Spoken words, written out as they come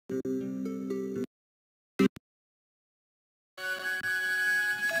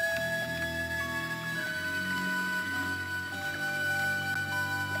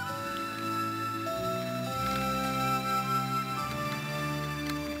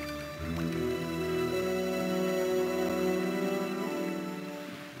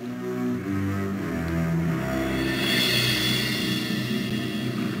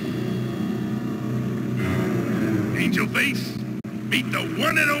Angel Face, meet the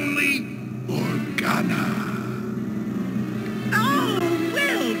one and only Morgana. Oh,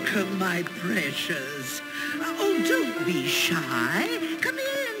 welcome, my precious. Oh, don't be shy.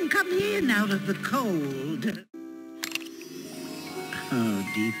 Come in out of the cold.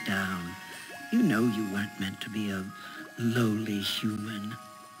 Oh, deep down, you know you weren't meant to be a lowly human.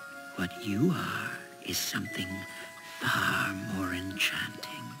 What you are is something far more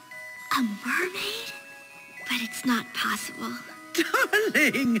enchanting. A mermaid? But it's not possible.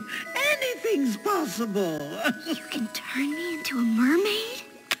 Darling, anything's possible. You can turn me into a mermaid?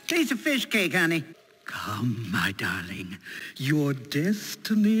 Taste of fish cake, honey. Come, my darling. Your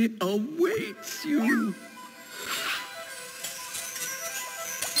destiny awaits you.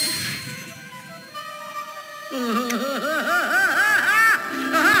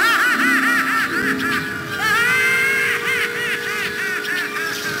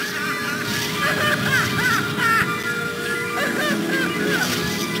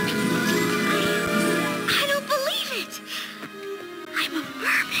 I don't believe it! I'm a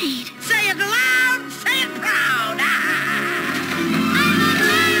mermaid! Say it loud, say it proud.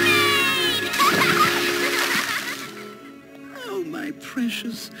 Oh, my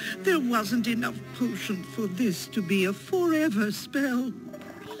precious, there wasn't enough potion for this to be a forever spell.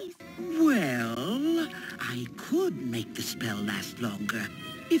 Please. Well, I could make the spell last longer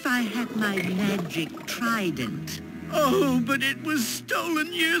if I had my magic trident. Oh, but it was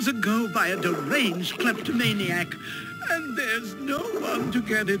stolen years ago by a deranged kleptomaniac, and there's no one to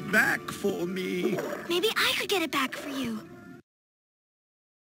get it back for me. Maybe I could get it back for you.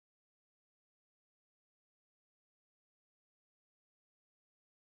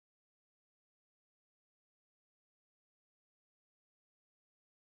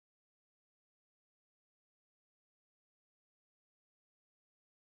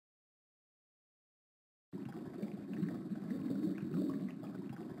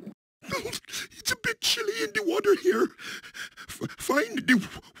 It's a bit chilly in the water here. Find the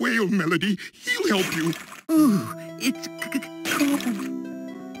whale Melody. He'll help you. Ooh, it's cold.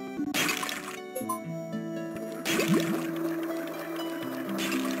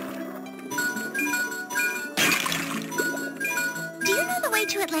 Do you know the way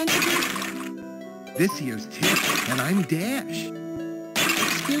to Atlantis? This here's Tip, and I'm Dash.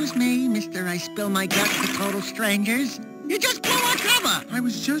 Excuse me, Mr. I Spill My Guts to Total Strangers. You just blew our cover! I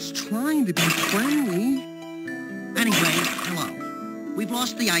was just trying to be friendly. Anyway, hello. We've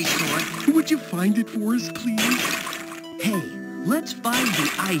lost the ice sword. Would you find it for us, please? Hey, let's find the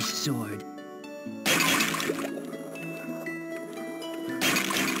ice sword.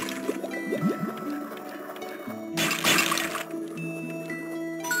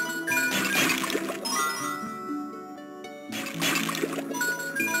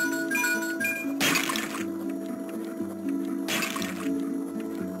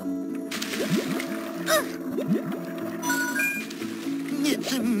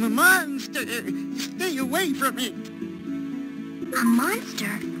 It's a monster! Stay away from it! A monster?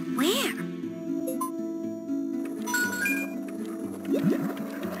 Where?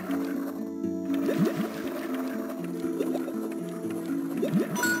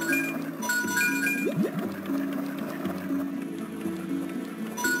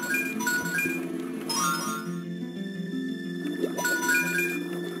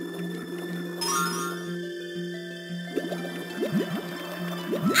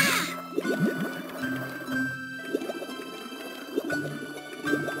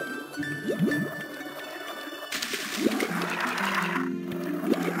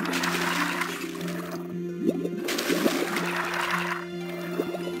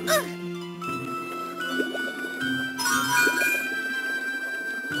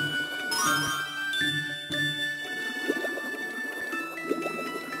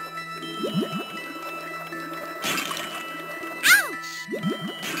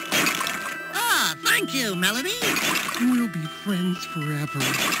 Thank you, Melody. We'll be friends forever.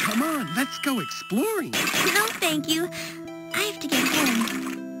 Come on, let's go exploring. No, thank you. I have to get home.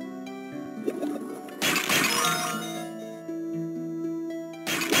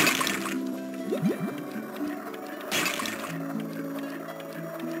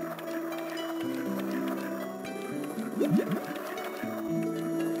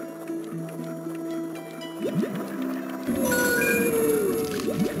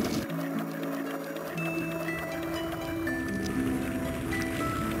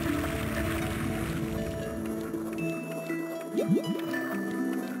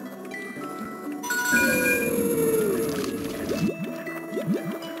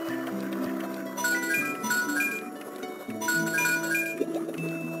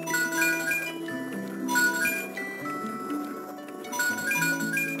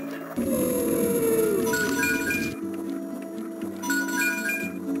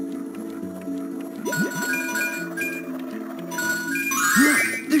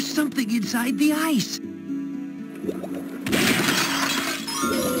 Look, there's something inside the ice.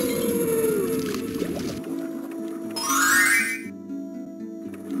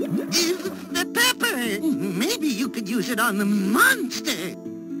 The pepper. Maybe you could use it on the monster.